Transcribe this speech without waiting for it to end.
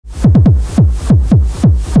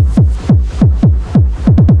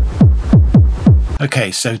Okay,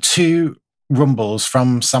 so two rumbles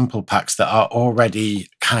from sample packs that are already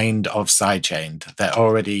kind of sidechained. They're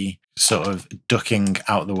already sort of ducking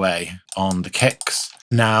out the way on the kicks.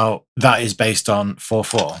 Now, that is based on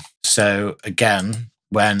 4/4. So again,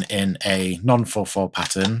 when in a non-4/4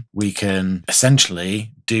 pattern, we can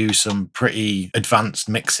essentially do some pretty advanced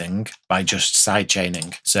mixing by just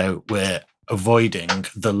sidechaining. So we're avoiding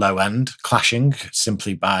the low end clashing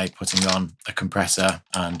simply by putting on a compressor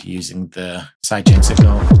and using the sidechain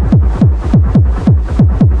signal.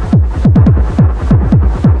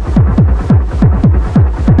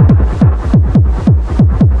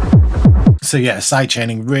 So yeah,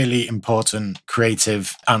 sidechaining, really important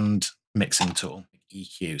creative and mixing tool.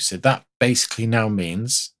 EQ. So that basically now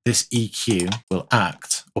means this EQ will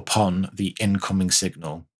act upon the incoming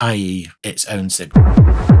signal, i.e. its own signal.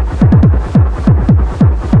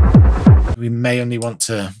 We may only want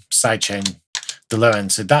to sidechain the low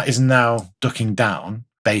end. So that is now ducking down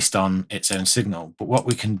based on its own signal. But what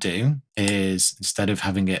we can do is, instead of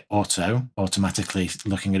having it automatically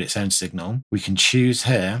looking at its own signal, we can choose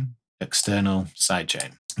here external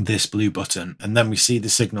sidechain, this blue button, and then we see the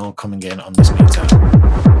signal coming in on this meter.